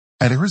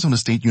At Arizona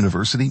State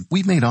University,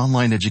 we've made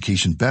online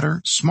education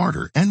better,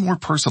 smarter, and more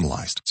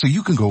personalized so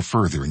you can go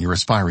further in your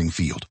aspiring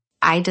field.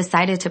 I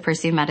decided to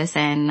pursue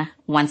medicine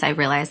once I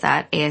realized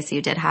that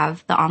ASU did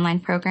have the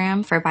online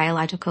program for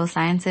biological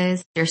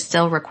sciences. You're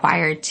still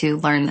required to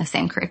learn the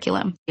same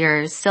curriculum.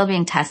 You're still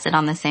being tested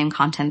on the same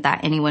content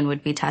that anyone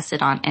would be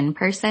tested on in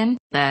person.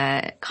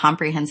 The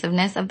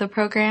comprehensiveness of the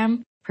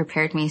program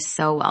prepared me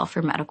so well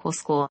for medical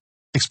school.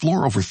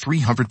 Explore over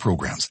 300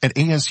 programs at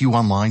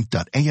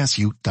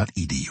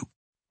asuonline.asu.edu.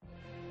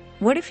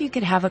 What if you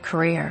could have a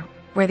career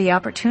where the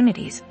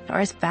opportunities are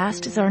as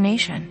vast as our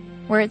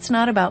nation? Where it's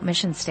not about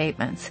mission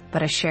statements,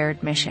 but a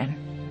shared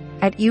mission.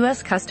 At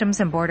U.S. Customs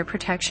and Border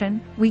Protection,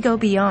 we go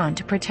beyond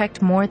to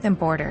protect more than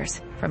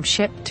borders. From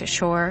ship to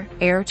shore,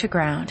 air to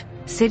ground,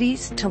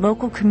 cities to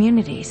local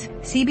communities,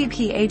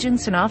 CBP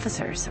agents and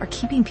officers are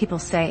keeping people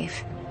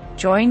safe.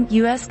 Join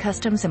U.S.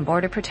 Customs and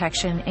Border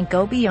Protection and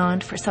go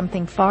beyond for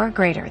something far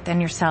greater than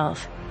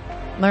yourself.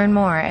 Learn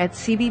more at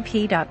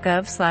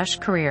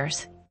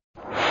cbp.gov/careers.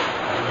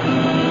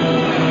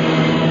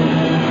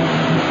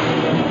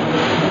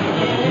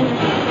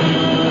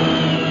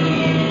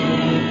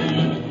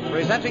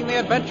 Presenting the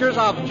adventures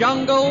of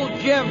Jungle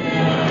Jim.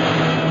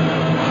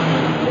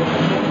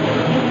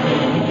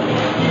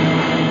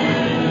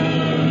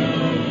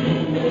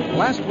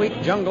 Last week,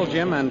 Jungle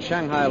Jim and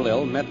Shanghai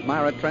Lil met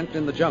Myra Trent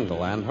in the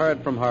jungle and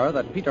heard from her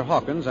that Peter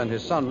Hawkins and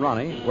his son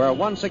Ronnie were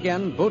once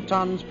again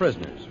Bhutan's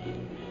prisoners.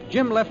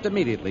 Jim left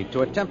immediately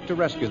to attempt to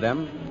rescue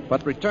them,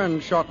 but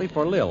returned shortly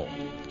for Lil,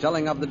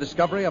 telling of the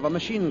discovery of a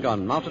machine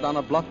gun mounted on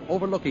a bluff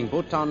overlooking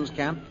Bhutan's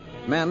camp,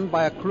 manned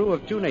by a crew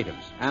of 2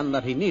 natives, and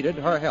that he needed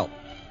her help.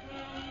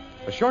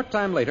 A short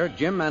time later,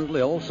 Jim and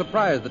Lil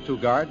surprised the 2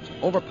 guards,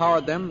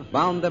 overpowered them,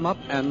 bound them up,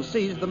 and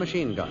seized the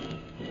machine gun.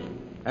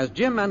 As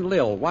Jim and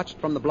Lil watched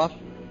from the bluff,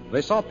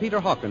 they saw Peter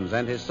Hawkins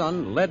and his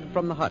son led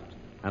from the hut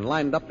and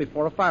lined up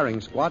before a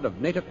firing squad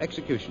of native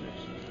executioners.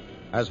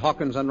 As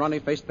Hawkins and Ronnie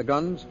faced the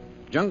guns,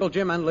 Jungle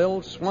Jim and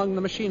Lil swung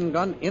the machine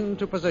gun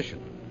into position.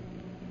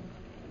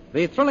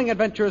 The thrilling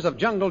adventures of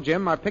Jungle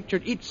Jim are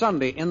pictured each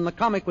Sunday in the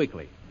Comic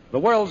Weekly, the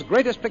world's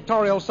greatest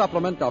pictorial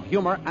supplement of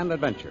humor and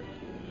adventure.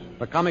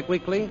 The Comic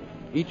Weekly,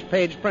 each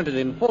page printed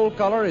in full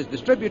color, is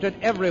distributed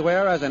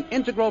everywhere as an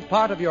integral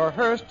part of your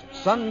Hearst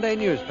Sunday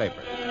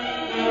newspaper.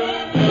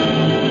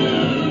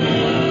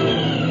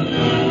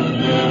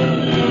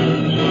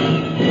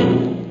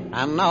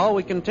 And now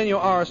we continue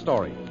our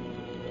story.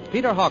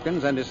 Peter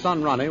Hawkins and his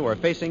son Ronnie were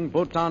facing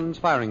Bhutan's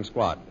firing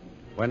squad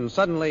when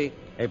suddenly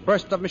a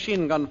burst of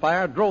machine gun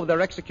fire drove their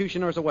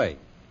executioners away.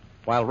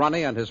 While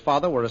Ronnie and his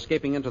father were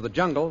escaping into the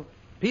jungle,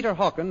 Peter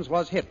Hawkins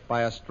was hit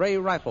by a stray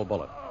rifle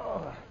bullet.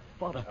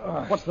 Father,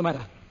 what's the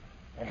matter?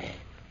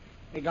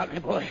 They got me,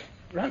 boy.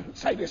 Run,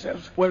 save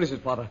yourselves. Where is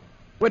it, Father?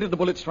 Where did the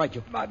bullet strike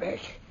you? My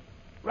back.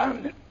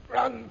 Run,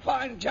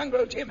 find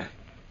Jungle Jim.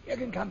 You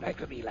can come back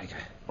to me later.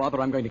 Father,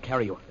 I'm going to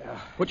carry you.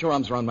 Put your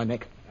arms around my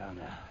neck. Oh,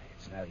 no,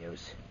 it's no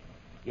use.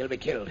 You'll be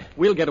killed.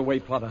 We'll get away,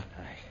 Father.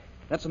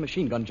 That's a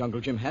machine gun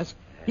Jungle Jim has.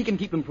 He can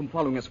keep them from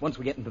following us once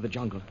we get into the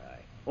jungle.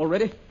 All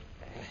ready?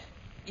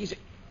 Easy.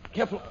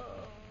 Careful.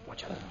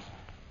 Watch out.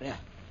 There,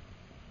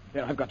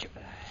 I've got you.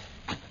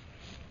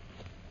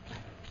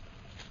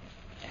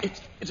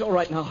 It's all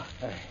right now.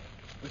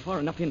 We're far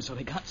enough in so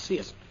they can't see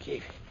us.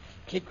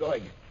 Keep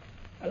going.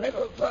 A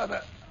little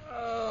further.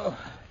 Oh.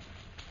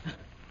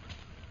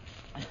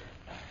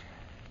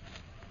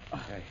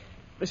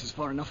 This is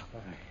far enough.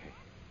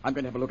 I'm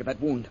going to have a look at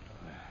that wound.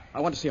 I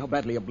want to see how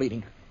badly you're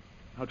bleeding.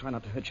 I'll try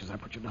not to hurt you as I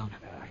put you down.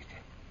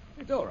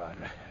 It's all right,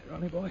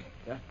 Ronnie boy.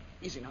 Yeah?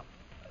 Easy now.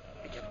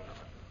 Be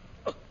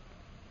careful.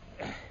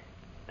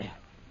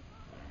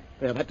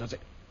 There, that does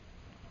it.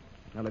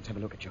 Now let's have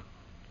a look at you.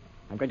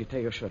 I'm going to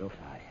tear your shirt off.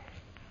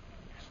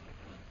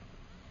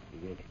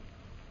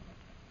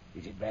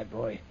 Is it bad,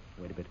 boy?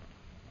 Wait a bit.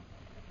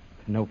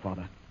 No,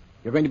 Father.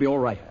 You're going to be all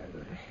right.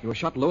 You were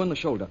shot low in the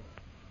shoulder.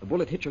 The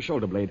bullet hit your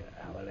shoulder blade.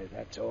 Well, if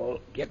that's all,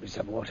 get me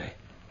some water.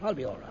 I'll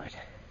be all right.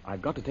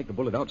 I've got to take the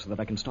bullet out so that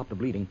I can stop the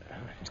bleeding.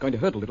 It's going to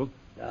hurt a little.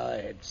 Go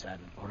ahead, son.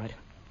 All right.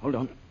 Hold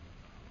on.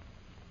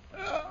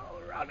 Oh,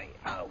 Ronnie.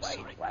 Oh, wait.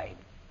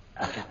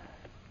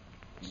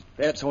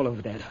 There, it's all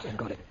over, Dad. I've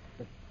got it.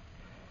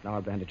 Now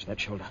I'll bandage that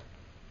shoulder.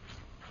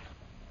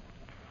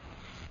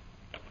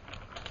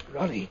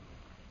 Ronnie,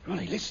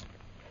 listen.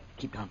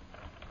 Keep down.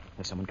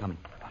 There's someone coming.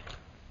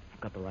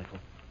 I've got the rifle.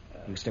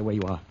 You stay where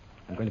you are.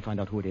 I'm going to find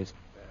out who it is.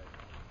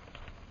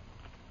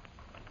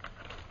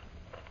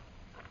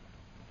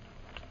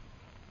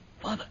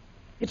 Father,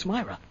 it's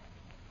Myra.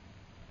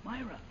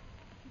 Myra.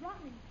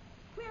 Ronnie,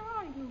 where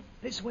are you?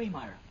 This way,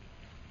 Myra.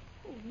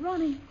 Oh,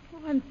 Ronnie,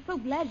 I'm so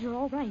glad you're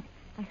all right.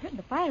 I heard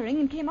the firing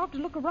and came out to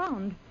look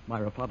around.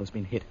 Myra, Father's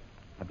been hit.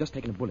 I've just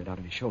taken a bullet out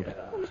of his shoulder.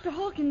 Oh, Mr.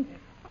 Hawkins,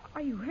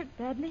 are you hurt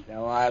badly?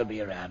 No, I'll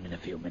be around in a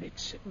few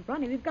minutes. Well,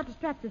 Ronnie, we've got to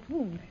strap this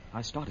wound.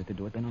 I started to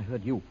do it, then I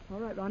heard you. All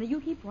right, Ronnie,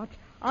 you keep watch.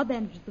 I'll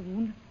bandage the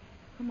wound.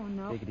 Come on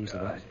now. Take it easy,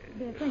 Dad.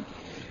 There, thank you.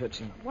 It hurts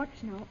you.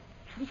 Watch now.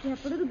 Be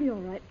careful, it'll be all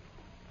right.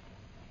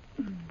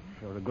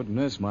 You're a good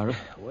nurse, Myra.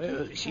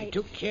 Well, she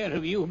took care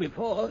of you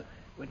before.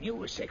 when you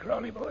were sick,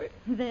 Ronnie boy.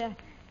 There.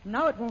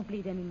 Now it won't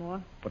bleed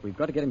anymore. But we've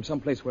got to get him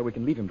someplace where we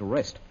can leave him to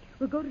rest.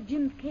 We'll go to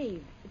Jim's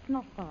cave. It's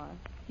not far.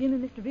 Jim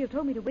and Mr. Veal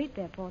told me to wait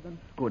there for them.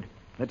 Good.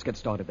 Let's get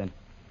started then.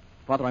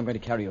 Father, I'm going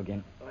to carry you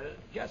again. Well,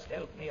 just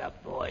help me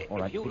up, boy. All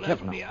right, if you'll be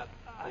careful help me now. up,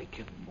 I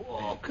can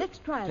walk. Let's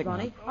try it, Take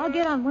Ronnie. him I'll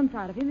get on one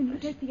side of him and you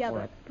take the other. All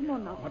right. Come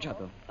on now. Watch out,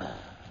 though.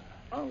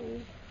 Oh,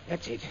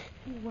 That's it.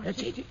 watch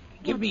That's it. it.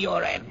 Give me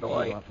your hand, All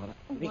boy. right, Father.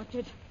 Oh, watch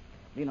it.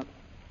 Lean up.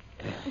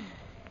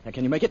 Now,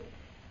 can you make it?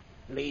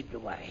 Lead the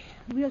way.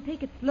 We'll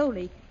take it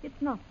slowly.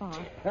 It's not far.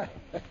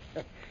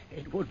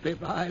 It would be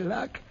my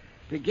luck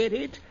to get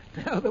it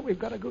now that we've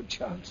got a good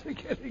chance of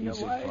getting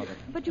Easy, away. Father.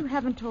 But you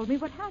haven't told me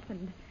what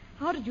happened.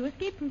 How did you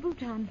escape from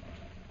Bhutan?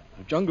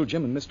 Jungle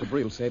Jim and Mr.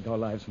 Breel saved our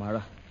lives,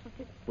 Myra.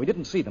 We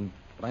didn't see them,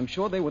 but I'm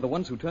sure they were the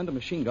ones who turned a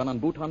machine gun on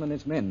Bhutan and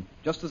his men,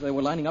 just as they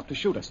were lining up to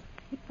shoot us.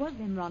 It was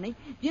them, Ronnie.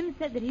 Jim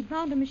said that he'd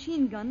found a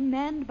machine gun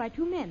manned by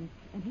 2 men,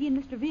 and he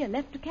and Mr. Veal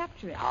left to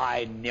capture it.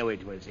 I knew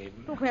it was him.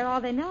 So where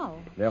are they now?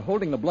 They're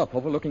holding the bluff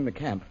overlooking the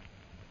camp.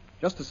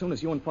 Just as soon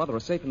as you and Father are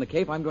safe in the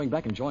cave, I'm going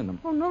back and join them.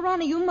 Oh, no,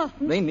 Ronnie, you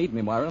mustn't. They need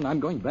me, Myra, and I'm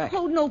going back.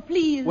 Oh, no,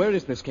 please. Where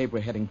is this cave we're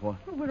heading for?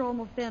 Oh, we're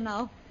almost there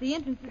now. The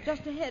entrance is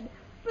just ahead.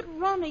 But,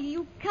 Ronnie,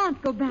 you can't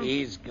go back.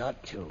 He's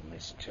got to,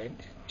 Miss Trent.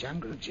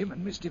 Jungle Jim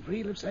and Mr.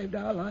 Vreel have saved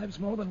our lives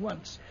more than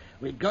once.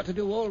 We've got to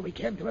do all we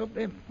can to help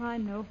them. I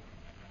know.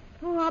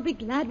 Oh, I'll be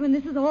glad when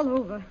this is all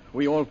over.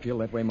 We all feel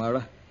that way,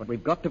 Myra, but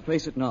we've got to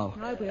face it now.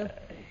 I will.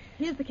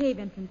 Here's the cave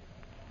entrance.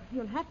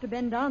 You'll have to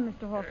bend down,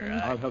 Mr.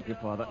 Hawkins. I'll help you,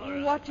 Father.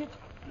 Watch it.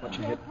 Watch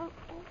your head.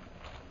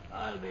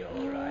 I'll be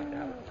all right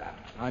now, son.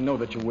 I know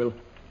that you will.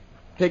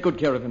 Take good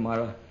care of him,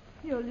 Myra.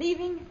 You're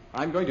leaving?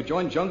 I'm going to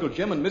join Jungle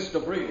Jim and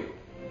Mr. Breel.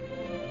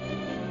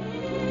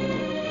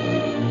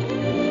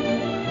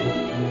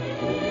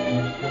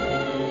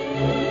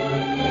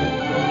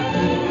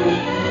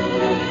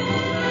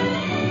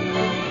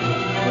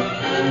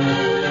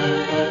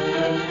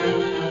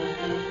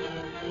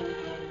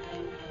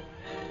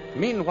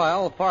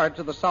 Meanwhile, far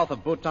to the south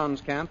of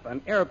Bhutan's camp,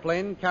 an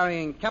airplane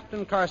carrying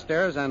Captain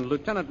Carstairs and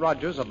Lieutenant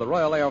Rogers of the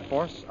Royal Air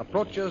Force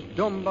approaches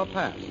Dumba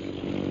Pass.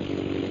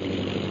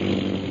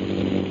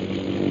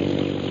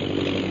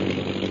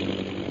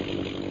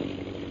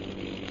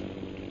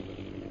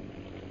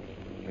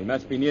 We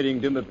must be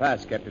nearing Dumba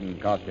Pass, Captain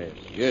Carstairs.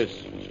 Yes,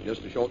 it's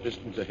just a short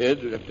distance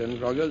ahead,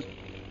 Lieutenant Rogers.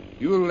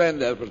 You will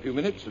land there for a few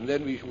minutes, and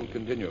then we shall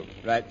continue.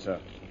 Right, sir.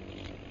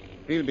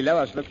 The field below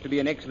us looks to be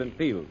an excellent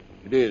field.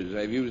 It is.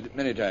 I've used it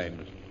many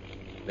times.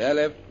 There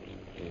left,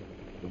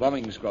 the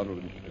bombing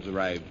squadron has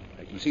arrived.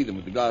 I can see them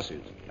with the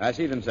glasses. I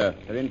see them, sir.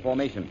 They're in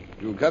formation.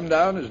 You'll come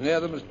down as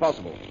near them as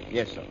possible.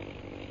 Yes, sir.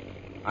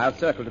 I'll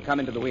circle to come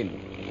into the wind.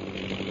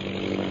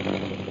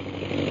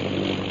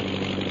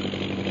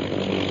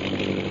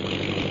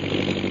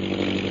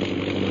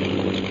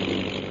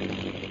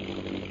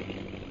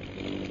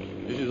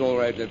 This is all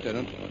right,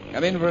 Lieutenant.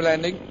 Come in for a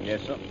landing.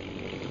 Yes, sir.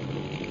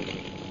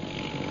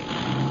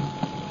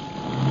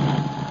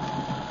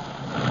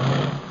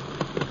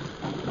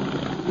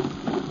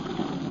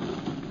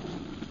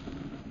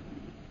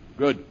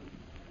 Good.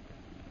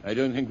 I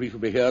don't think we shall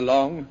be here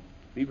long.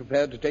 Be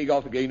prepared to take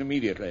off again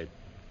immediately.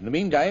 In the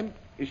meantime,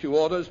 issue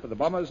orders for the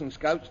bombers and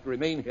scouts to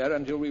remain here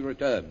until we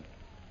return.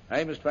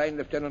 I must find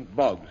Lieutenant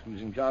Boggs,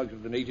 who's in charge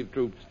of the native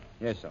troops.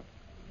 Yes,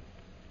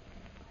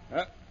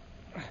 sir.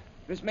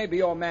 This may be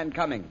your man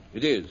coming.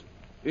 It is.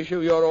 Issue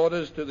your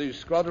orders to the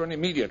squadron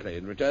immediately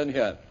and return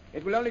here.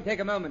 It will only take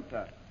a moment,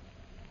 sir.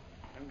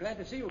 I'm glad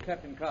to see you,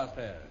 Captain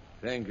Carstairs.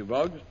 Thank you,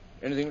 Boggs.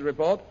 Anything to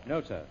report?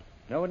 No, sir.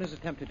 No one has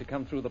attempted to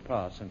come through the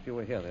pass since you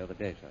were here the other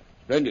day, sir.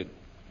 Splendid.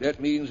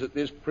 That means that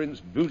this Prince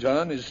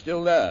Bhutan is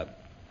still there.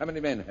 How many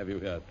men have you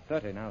here?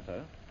 30 now,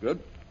 sir.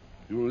 Good.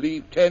 You will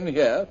leave 10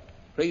 here,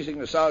 placing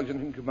the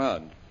sergeant in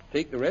command.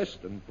 Take the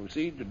rest and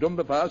proceed to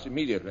Dumba Pass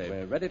immediately.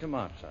 We're ready to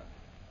march, sir.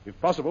 If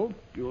possible,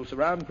 you will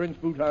surround Prince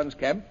Bhutan's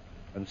camp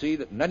and see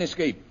that none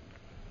escape.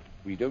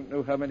 We don't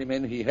know how many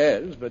men he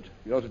has, but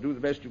you ought to do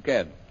the best you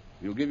can.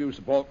 We'll give you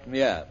support from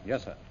the air.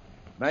 Yes, sir.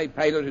 My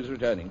pilot is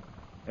returning.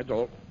 That's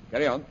all.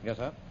 Carry on. Yes,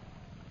 sir.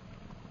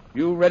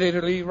 You ready to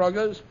leave,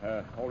 Rogers?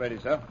 All ready,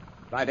 sir.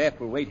 Flight F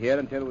will wait here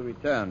until we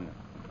return.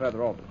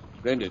 Further orders.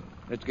 Splendid.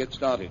 Let's get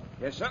started.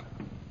 Yes, sir.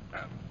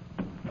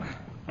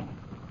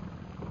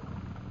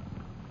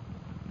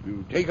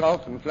 You take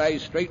off and fly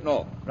straight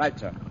north. Right,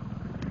 sir.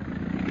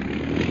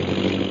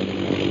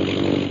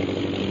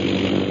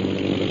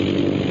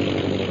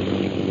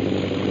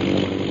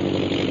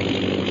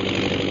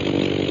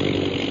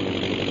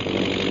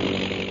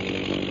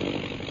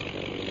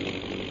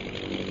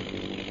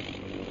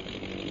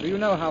 Do you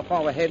know how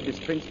far ahead this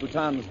Prince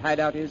Bhutan's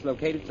hideout is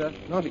located, sir?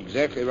 Not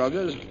exactly,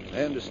 Rogers.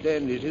 I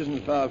understand it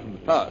isn't far from the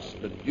pass,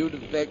 but due to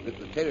the fact that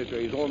the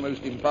territory is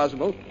almost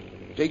impassable,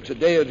 it takes a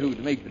day or two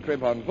to make the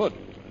trip on foot.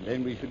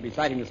 Then we should be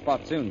sighting the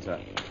spot soon, sir.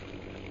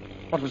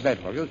 What was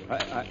that, Rogers?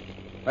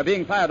 We're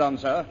being fired on,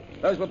 sir.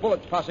 Those were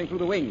bullets passing through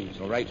the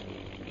wings. All right.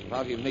 There's a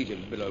party of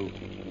natives below.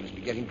 They must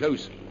be getting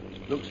close.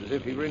 Looks as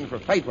if we were in for a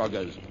fight,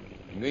 Rogers.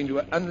 I'm going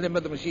to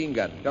unlimber the machine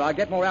gun. Till I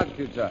get more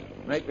altitude, sir.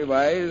 Might be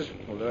wise,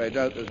 although I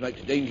doubt there's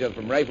much danger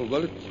from rifle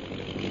bullets.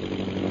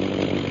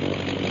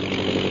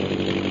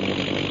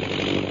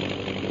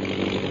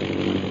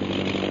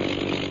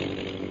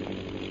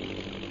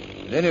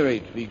 At any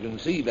rate, we can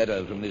see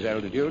better from this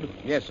altitude.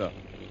 Yes, sir.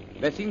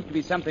 There seems to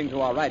be something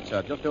to our right,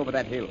 sir, just over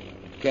that hill.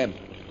 Camp.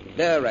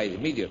 There, right,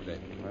 immediately.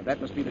 Well,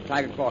 that must be the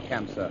Tiger Claw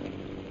camp, sir.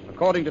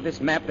 According to this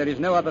map, there is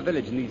no other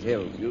village in these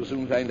hills. You'll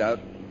soon find out.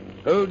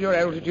 Hold your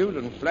altitude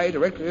and fly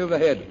directly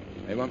overhead.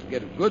 I want to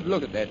get a good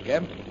look at that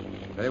camp.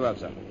 Very well,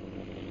 sir.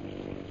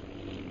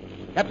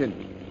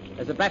 Captain,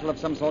 there's a battle of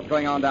some sort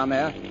going on down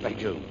there. By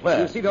Jove, where?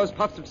 Do you see those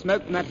puffs of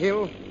smoke from that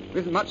hill? There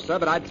isn't much, sir,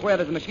 but I'd swear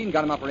there's a machine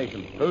gun in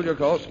operation. Hold your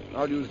course.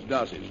 I'll use the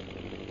glasses.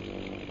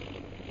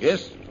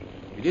 Yes,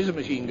 it is a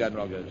machine gun,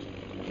 Rogers.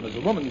 And there's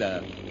a woman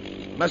there.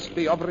 Must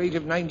be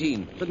operative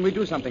 19. Shouldn't we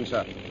do something,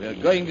 sir? We're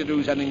going to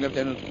do something,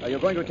 Lieutenant. Are you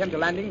going to attempt a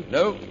landing?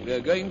 No,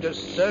 we're going to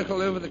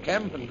circle over the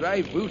camp and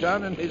drive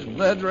Bhutan and his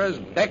murderers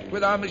back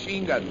with our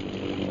machine gun.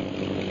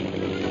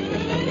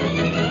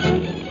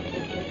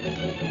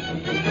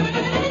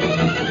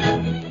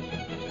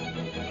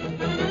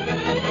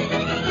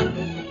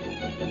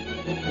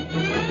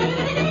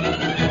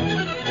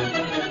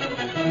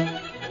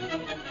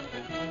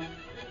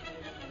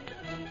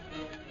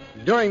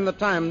 During the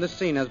time this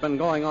scene has been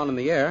going on in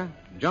the air,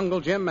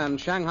 Jungle Jim and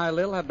Shanghai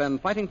Lil have been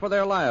fighting for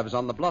their lives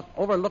on the bluff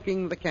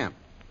overlooking the camp.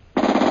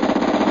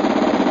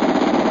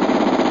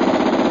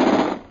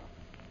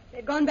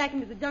 They've gone back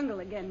into the jungle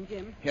again,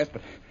 Jim. Yes,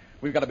 but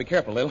we've got to be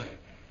careful, Lil.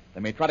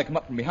 They may try to come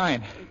up from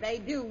behind. If they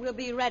do, we'll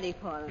be ready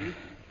for them.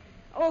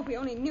 Oh, if we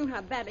only knew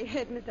how badly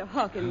hurt Mr.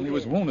 Hawkins He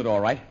was wounded,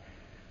 all right.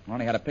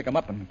 Ronnie had to pick him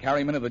up and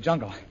carry him into the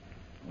jungle.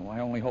 Oh, I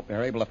only hope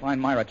they're able to find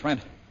Myra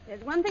Trent.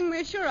 There's one thing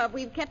we're sure of.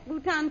 We've kept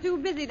Bhutan too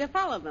busy to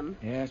follow them.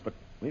 Yes, but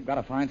we've got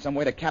to find some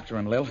way to capture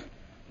him, Lil.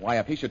 Why,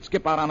 if he should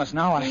skip out on us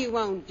now, He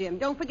won't, Jim.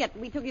 Don't forget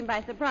we took him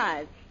by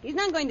surprise. He's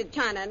not going to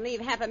China and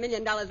leave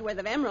 $500,000 worth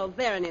of emeralds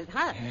there in his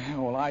hut. Yeah,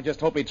 well, I just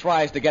hope he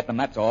tries to get them,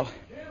 that's all.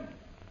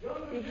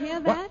 You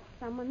hear that?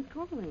 Someone's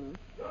calling.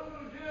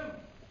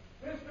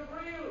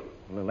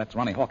 Lil, that's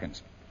Ronnie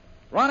Hawkins.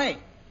 Ronnie,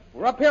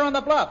 we're up here on the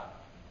bluff.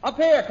 Up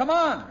here, come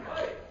on.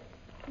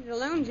 He's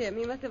alone, Jim.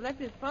 He must have left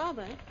his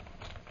father.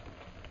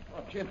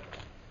 Oh, Jim,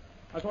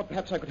 I thought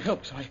perhaps I could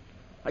help, so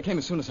I came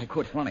as soon as I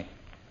could. Ronnie,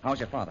 how's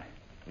your father?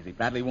 Is he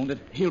badly wounded?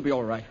 He'll be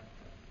all right.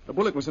 The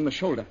bullet was in the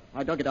shoulder.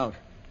 I dug it out.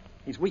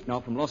 He's weak now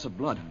from loss of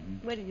blood.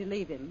 Where did you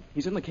leave him?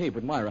 He's in the cave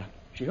with Myra.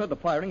 She heard the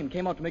firing and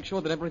came out to make sure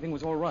that everything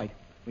was all right.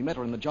 We met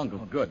her in the jungle.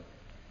 Oh, good.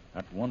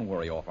 That's one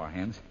worry off our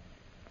hands.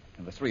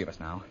 And there's 3 of us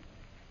now.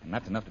 And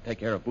that's enough to take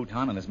care of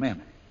Bhutan and his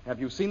men.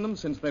 Have you seen them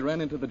since they ran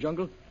into the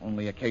jungle?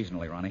 Only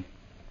occasionally, Ronnie.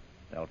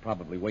 They'll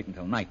probably wait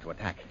until night to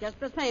attack. Just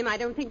the same, I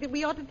don't think that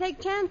we ought to take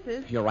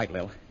chances. You're right,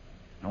 Lil.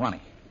 Now,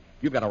 Ronnie,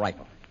 you've got a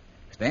rifle.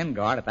 Stand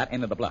guard at that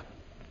end of the bluff.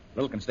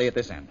 Lil can stay at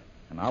this end,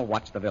 and I'll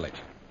watch the village.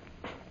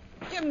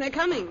 Jim, they're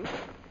coming.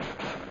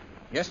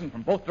 Yes, and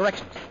from both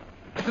directions.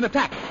 It's an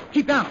attack.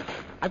 Keep down.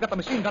 I've got the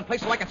machine gun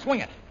placed so I can swing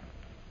it.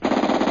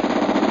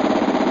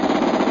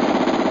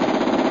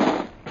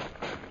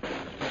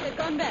 They've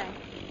gone back.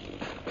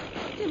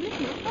 Jim,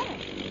 listen, what's that?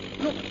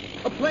 Look,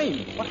 a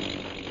plane. What?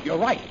 You're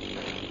right.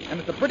 And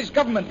it's a British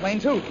government plane,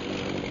 too.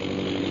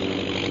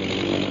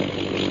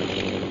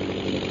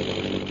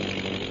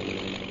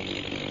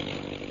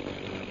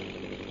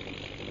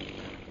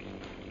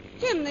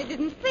 Jim, they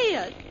didn't see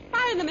us.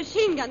 Fire the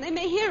machine gun. They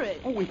may hear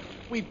it. Oh,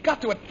 we've got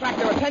to attract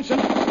their attention.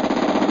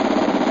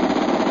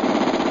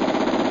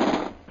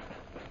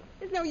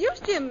 There's no use,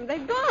 Jim.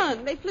 They've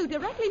gone. They flew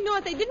directly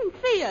north. They didn't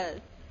see us.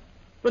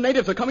 The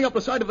natives are coming up the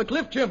side of the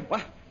cliff, Jim.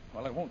 What?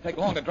 Well, it won't take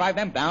long to drive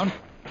them down.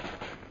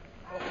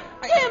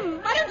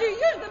 Jim, why don't you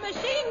use the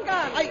machine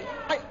gun?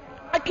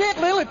 I can't,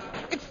 Lil.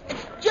 It's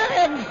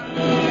jammed.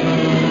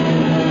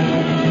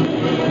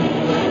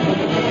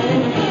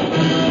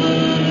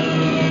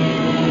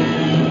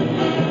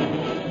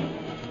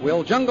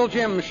 Will Jungle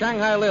Jim,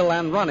 Shanghai Lil,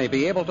 and Ronnie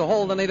be able to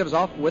hold the natives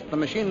off with the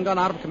machine gun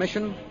out of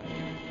commission?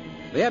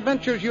 The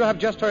adventures you have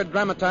just heard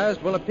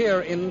dramatized will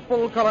appear in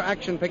full-color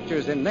action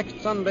pictures in next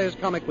Sunday's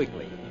Comic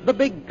Weekly, the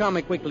big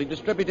Comic Weekly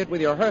distributed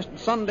with your Hearst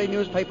Sunday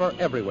newspaper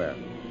everywhere.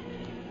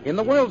 In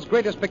the world's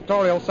greatest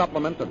pictorial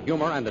supplement of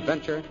humor and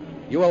adventure,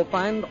 you will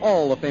find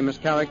all the famous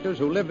characters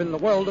who live in the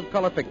world of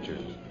color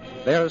pictures.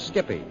 There's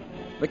Skippy,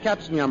 the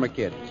Katzenjammer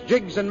Kids,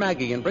 Jiggs and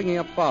Maggie in Bringing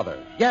Up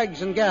Father,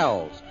 Gags and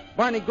Gals,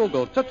 Barney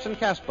Google, Toots and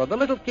Casper, The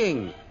Little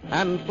King,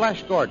 and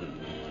Flash Gordon.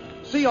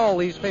 See all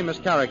these famous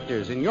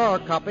characters in your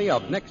copy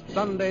of next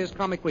Sunday's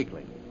Comic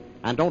Weekly.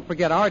 And don't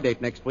forget our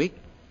date next week.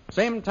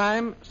 Same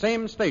time,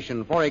 same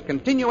station for a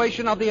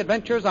continuation of the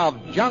adventures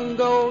of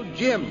Jungle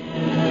Jim.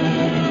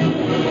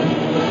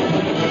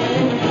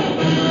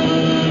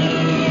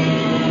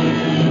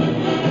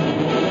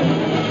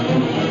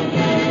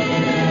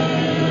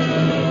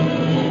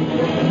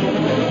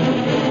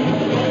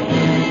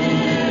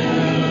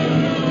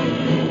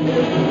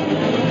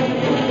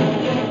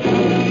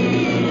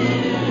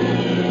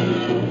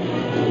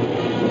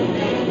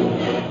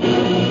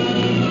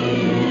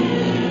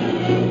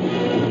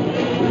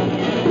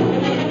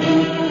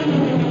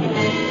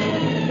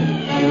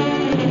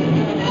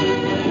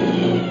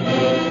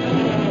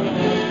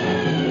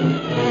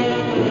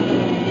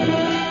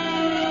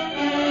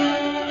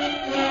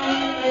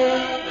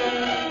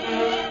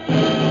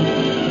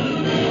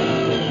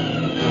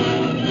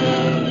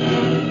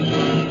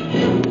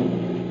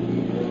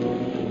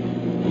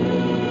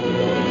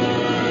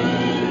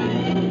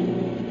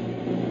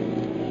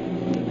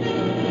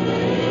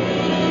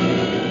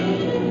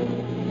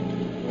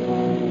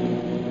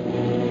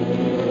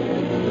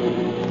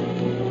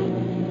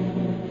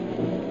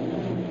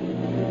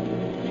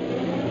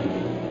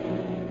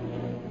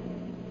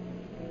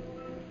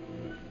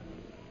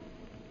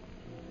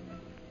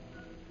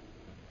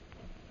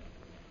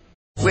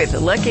 With the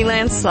Lucky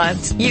Land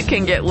Slots, you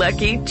can get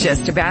lucky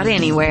just about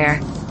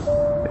anywhere.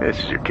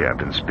 This is your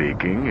captain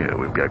speaking.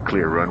 We've got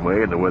clear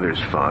runway and the weather's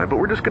fine, but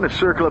we're just going to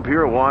circle up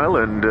here a while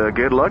and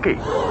get lucky.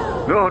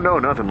 No,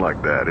 nothing like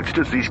that. It's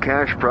just these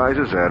cash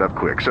prizes add up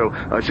quick. So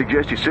I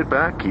suggest you sit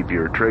back, keep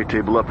your tray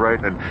table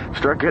upright, and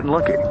start getting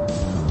lucky.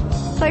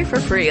 Play for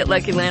free at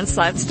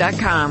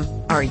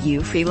LuckyLandSlots.com. Are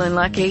you feeling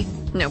lucky?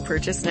 No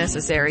purchase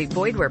necessary.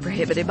 Void where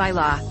prohibited by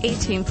law.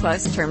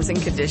 18+ terms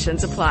and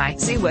conditions apply.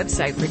 See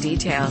website for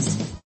details.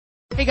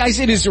 Hey guys,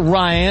 it is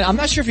Ryan. I'm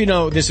not sure if you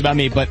know this about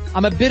me, but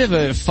I'm a bit of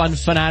a fun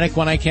fanatic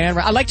when I can.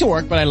 I like to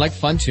work, but I like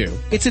fun too.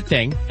 It's a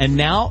thing. And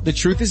now the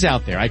truth is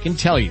out there. I can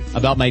tell you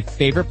about my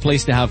favorite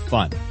place to have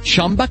fun.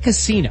 Chumba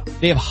Casino.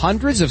 They have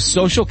hundreds of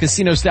social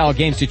casino style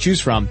games to choose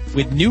from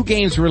with new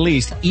games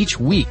released each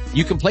week.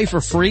 You can play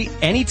for free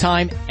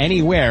anytime,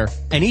 anywhere.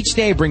 And each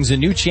day brings a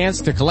new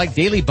chance to collect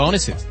daily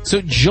bonuses. So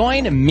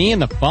join me in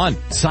the fun.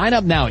 Sign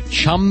up now at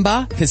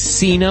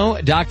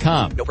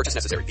ChumbaCasino.com. No purchase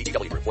necessary.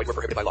 VGW Group. Void where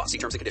prohibited by law. See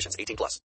terms and conditions. 18+.